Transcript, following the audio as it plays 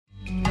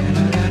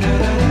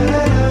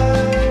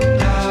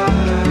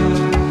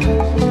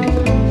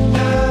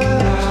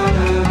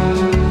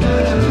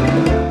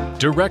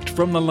Direct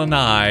from the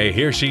Lanai,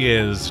 here she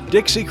is,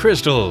 Dixie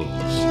Crystals.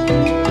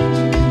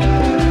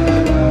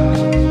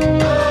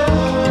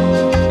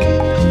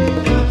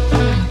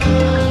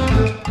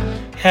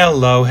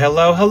 Hello,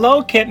 hello,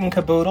 hello, kitten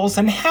caboodles,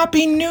 and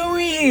Happy New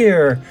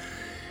Year!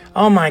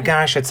 Oh my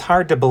gosh, it's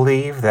hard to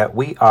believe that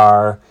we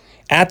are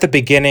at the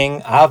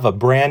beginning of a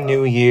brand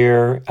new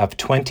year of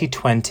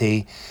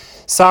 2020.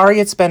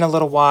 Sorry it's been a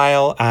little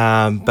while,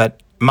 but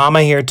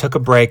Mama here took a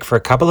break for a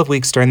couple of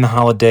weeks during the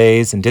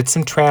holidays and did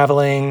some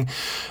traveling,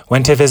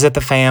 went to visit the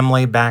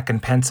family back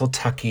in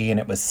Pennsylvania, and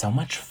it was so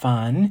much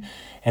fun.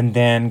 And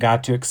then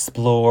got to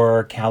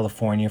explore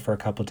California for a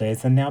couple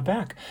days and now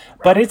back.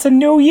 But it's a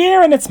new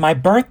year and it's my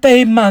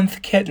birthday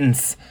month,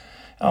 kittens.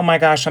 Oh my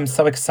gosh, I'm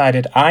so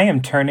excited. I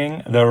am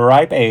turning the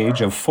ripe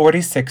age of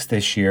 46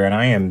 this year, and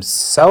I am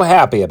so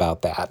happy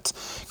about that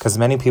because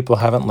many people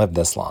haven't lived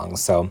this long.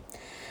 So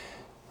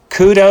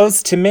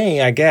kudos to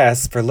me, I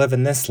guess, for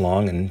living this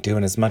long and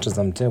doing as much as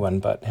I'm doing.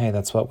 But hey,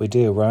 that's what we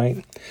do,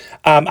 right?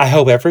 I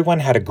hope everyone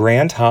had a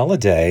grand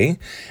holiday.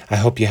 I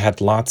hope you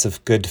had lots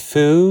of good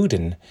food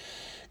and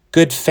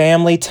good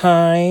family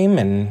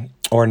time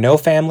or no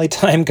family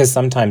time, because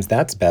sometimes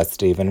that's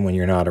best even when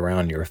you're not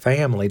around your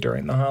family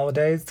during the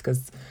holidays,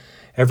 because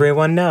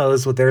everyone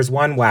knows there's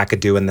one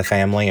wackadoo in the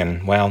family,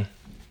 and well,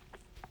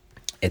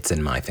 it's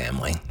in my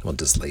family. We'll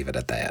just leave it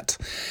at that.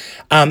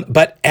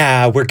 But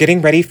we're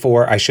getting ready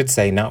for, I should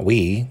say, not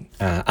we,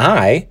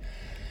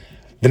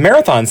 the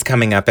marathon's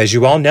coming up, as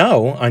you all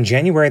know, on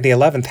January the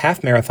 11th,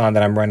 half marathon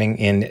that I'm running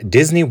in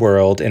Disney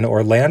World in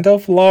Orlando,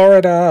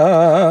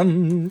 Florida.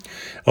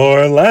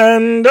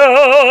 Orlando,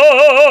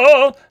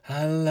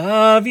 I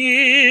love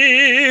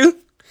you.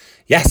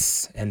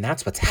 Yes, and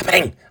that's what's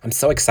happening. I'm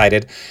so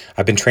excited.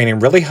 I've been training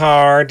really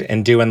hard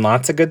and doing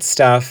lots of good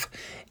stuff.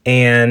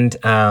 And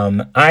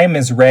I'm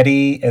as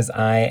ready as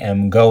I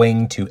am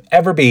going to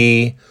ever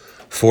be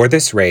for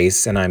this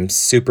race. And I'm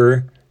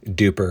super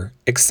duper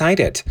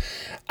excited.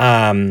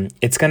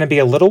 It's going to be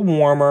a little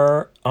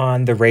warmer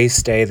on the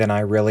race day than I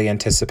really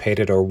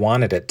anticipated or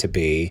wanted it to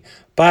be,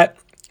 but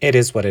it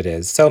is what it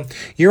is. So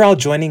you're all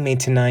joining me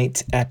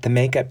tonight at the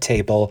makeup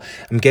table.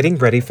 I'm getting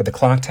ready for the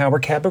Clock Tower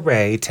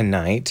Cabaret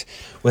tonight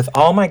with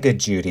all my good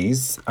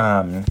Judies.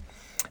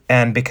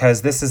 And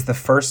because this is the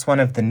first one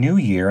of the new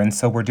year, and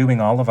so we're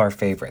doing all of our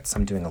favorites.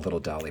 I'm doing a little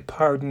Dolly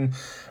Parton,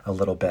 a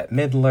little Bette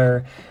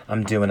Midler.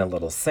 I'm doing a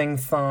little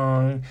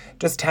sing-song,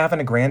 just having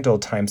a grand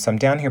old time. So I'm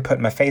down here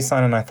putting my face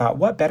on, and I thought,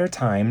 what better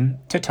time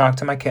to talk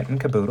to my kitten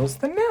caboodles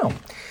than now?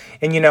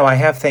 And you know, I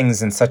have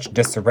things in such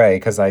disarray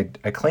because I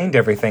cleaned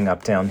everything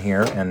up down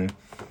here, and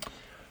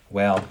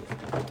well,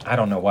 I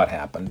don't know what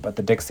happened, but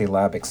the Dixie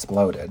Lab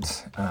exploded.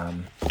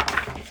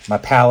 My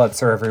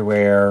palettes are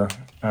everywhere.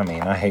 I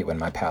mean, I hate when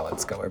my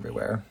palettes go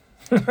everywhere.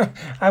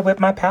 I whip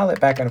my palette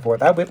back and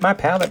forth. I whip my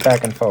palette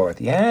back and forth.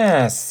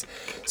 Yes.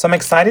 So I'm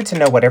excited to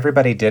know what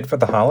everybody did for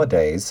the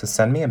holidays. So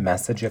send me a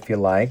message if you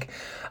like.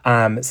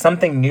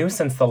 Something new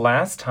since the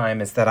last time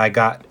is that I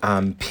got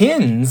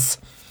pins,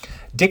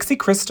 Dixie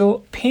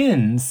Crystal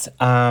pins.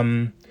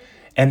 And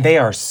they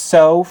are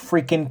so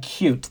freaking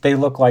cute. They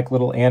look like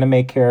little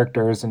anime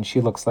characters, and she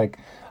looks like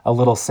a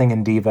little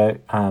singing diva.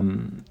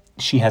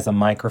 She has a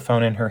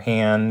microphone in her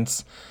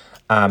hands.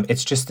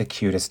 It's just the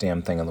cutest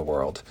damn thing in the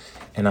world,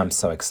 and I'm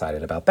so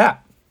excited about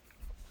that.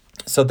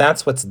 So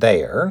that's what's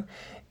there.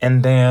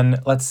 And then,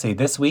 let's see,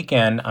 this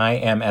weekend I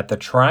am at the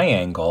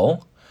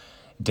Triangle,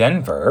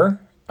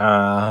 Denver,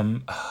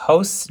 being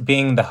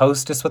the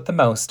hostess with the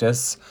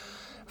mostest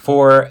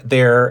for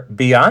their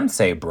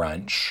Beyonce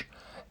brunch.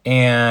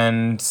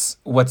 And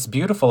what's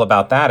beautiful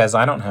about that is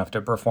I don't have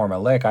to perform a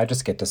lick. I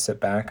just get to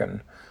sit back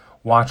and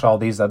watch all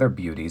these other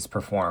beauties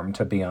perform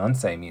to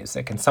Beyonce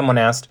music. And someone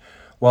asked,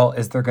 well,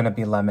 is there going to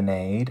be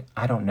lemonade?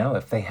 I don't know.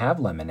 If they have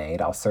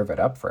lemonade, I'll serve it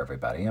up for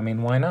everybody. I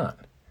mean, why not?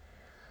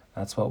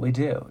 That's what we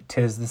do.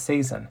 'Tis the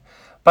season.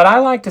 But I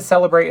like to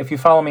celebrate, if you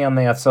follow me on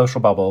the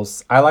social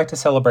bubbles, I like to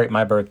celebrate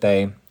my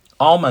birthday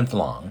all month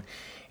long.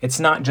 It's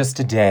not just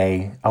a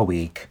day, a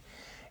week.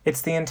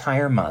 It's the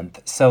entire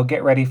month. So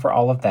get ready for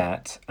all of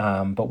that.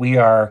 But we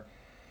are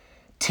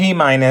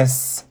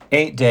T-minus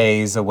 8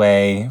 days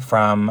away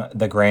from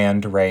the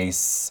grand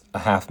race, a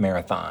half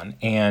marathon.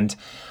 And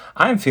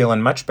I'm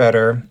feeling much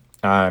better.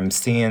 I'm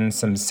seeing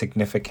some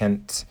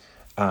significant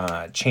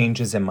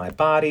changes in my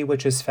body,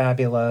 which is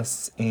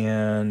fabulous,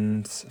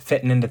 and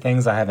fitting into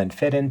things I haven't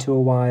fit into a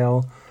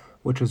while,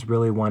 which is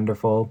really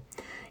wonderful.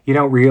 You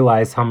don't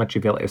realize how much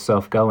you let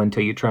yourself go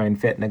until you try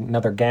and fit in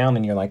another gown,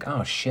 and you're like,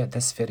 oh shit,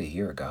 this fit a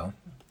year ago.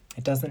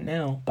 It doesn't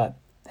now, but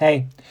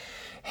hey,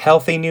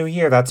 healthy new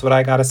year. That's what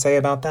I got to say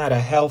about that. A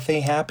healthy,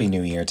 happy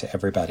new year to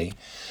everybody.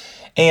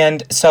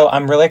 And so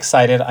I'm really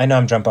excited. I know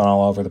I'm jumping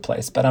all over the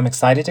place, but I'm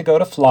excited to go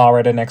to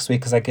Florida next week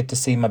because I get to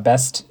see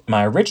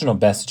my original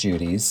best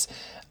Judies,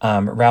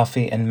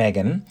 Ralphie and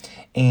Megan.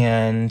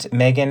 And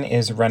Megan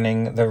is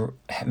running the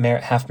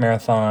half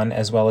marathon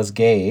as well as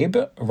Gabe,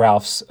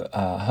 Ralph's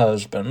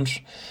husband.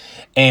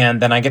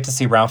 And then I get to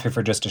see Ralphie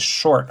for just a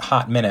short,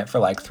 hot minute for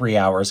like 3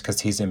 hours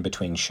because he's in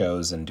between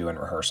shows and doing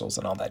rehearsals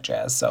and all that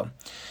jazz. So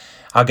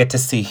I'll get to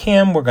see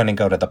him. We're going to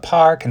go to the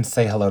park and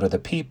say hello to the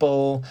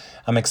people.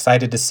 I'm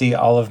excited to see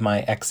all of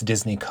my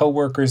ex-Disney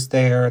coworkers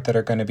there that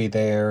are going to be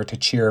there to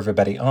cheer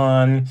everybody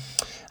on.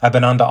 I've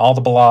been onto all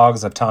the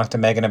blogs. I've talked to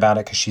Megan about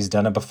it because she's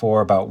done it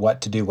before, about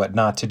what to do, what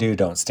not to do.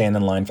 Don't stand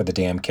in line for the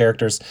damn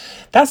characters.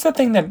 That's the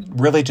thing that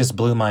really just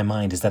blew my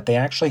mind, is that they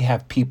actually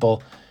have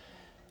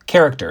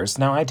characters.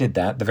 Now, I did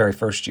that the very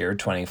first year,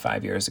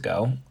 25 years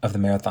ago, of the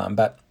marathon,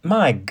 but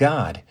my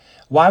God,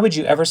 why would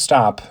you ever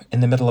stop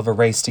in the middle of a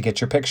race to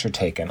get your picture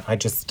taken?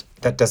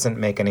 That doesn't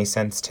make any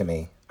sense to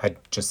me. I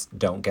just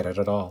don't get it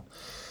at all.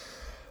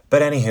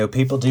 But anywho,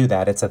 people do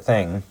that. It's a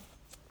thing.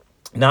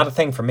 Not a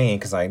thing for me,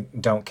 because I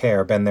don't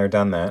care. Been there,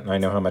 done that, and I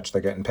know how much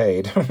they're getting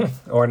paid.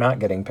 Or not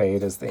getting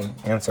paid is the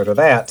answer to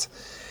that.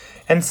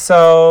 And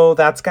so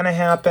that's going to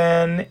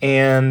happen,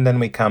 and then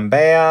we come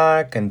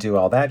back and do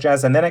all that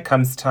jazz, and then it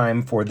comes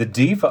time for the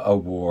Diva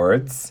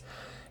Awards.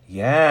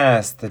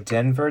 Yes, the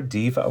Denver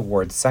Diva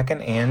Awards,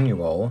 second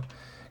annual,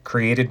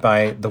 created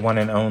by the one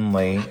and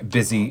only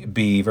Busy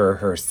Beaver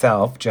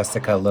herself,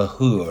 Jessica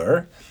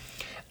LaHour.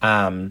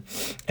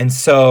 And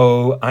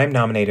so I'm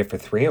nominated for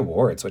 3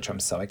 awards, which I'm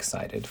so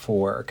excited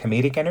for.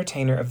 Comedic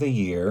Entertainer of the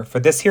Year for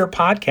this here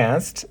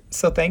podcast.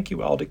 So thank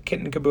you all to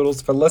Kitten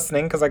Caboodles for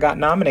listening, because I got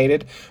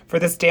nominated for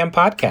this damn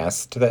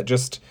podcast that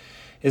just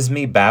is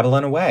me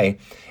babbling away.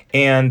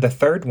 And the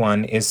third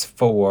one is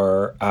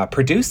for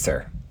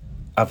Producer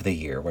of the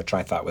Year, which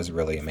I thought was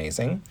really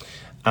amazing.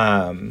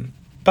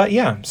 But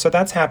yeah, so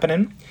that's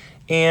happening.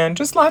 And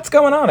just lots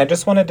going on. I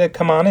just wanted to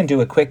come on and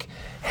do a quick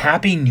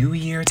Happy New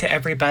Year to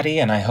everybody,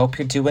 and I hope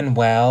you're doing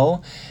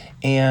well.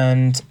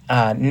 And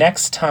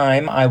next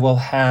time I will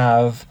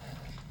have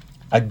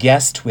a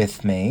guest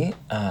with me.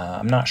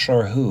 I'm not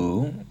sure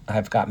who.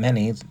 I've got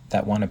many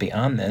that want to be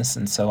on this,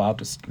 and so I'll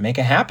just make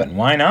it happen.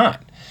 Why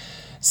not?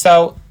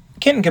 So,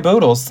 Kitten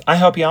Caboodles, I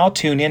hope you all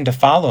tune in to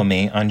follow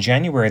me on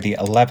January the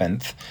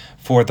 11th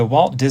for the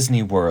Walt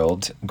Disney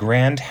World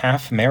Grand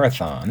Half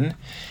Marathon.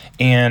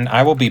 And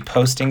I will be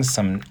posting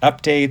some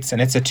updates,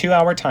 and it's a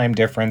 2-hour time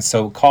difference,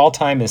 so call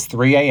time is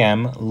 3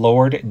 a.m.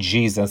 Lord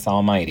Jesus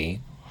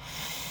Almighty.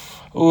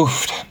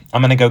 Oof.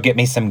 I'm going to go get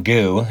me some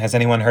goo. Has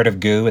anyone heard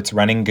of goo? It's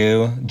running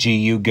goo.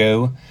 G-U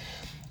goo.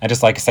 I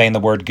just like saying the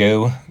word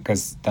goo,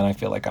 because then I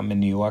feel like I'm in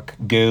New York.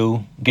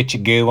 Goo. Get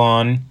your goo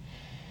on.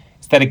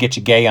 Instead of get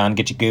your gay on,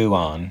 get your goo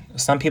on.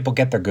 Some people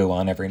get their goo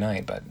on every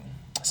night, but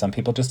some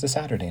people just a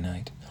Saturday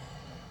night.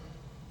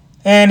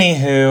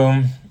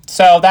 Anywho,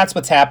 so that's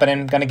what's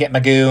happening. Gonna get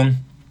my goo.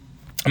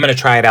 I'm gonna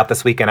try it out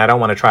this weekend. I don't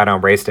want to try it on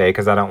race day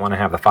because I don't want to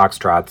have the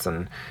foxtrots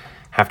and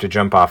have to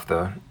jump off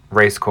the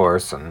race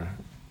course and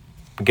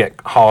get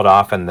hauled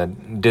off in the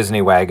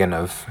Disney wagon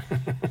of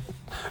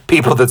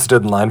people that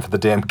stood in line for the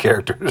damn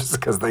characters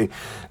because they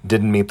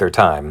didn't meet their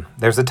time.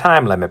 There's a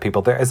time limit,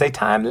 people. There is a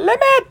time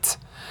limit.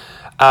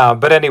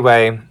 But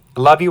anyway,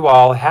 love you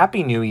all.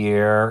 Happy New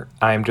Year.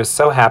 I'm just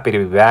so happy to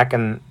be back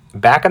in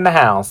the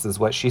house, is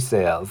what she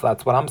says.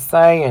 That's what I'm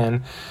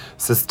saying.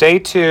 So stay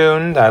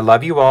tuned. I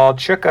love you all.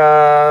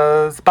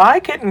 Chickas.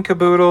 Bye, Kitten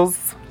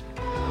Caboodles.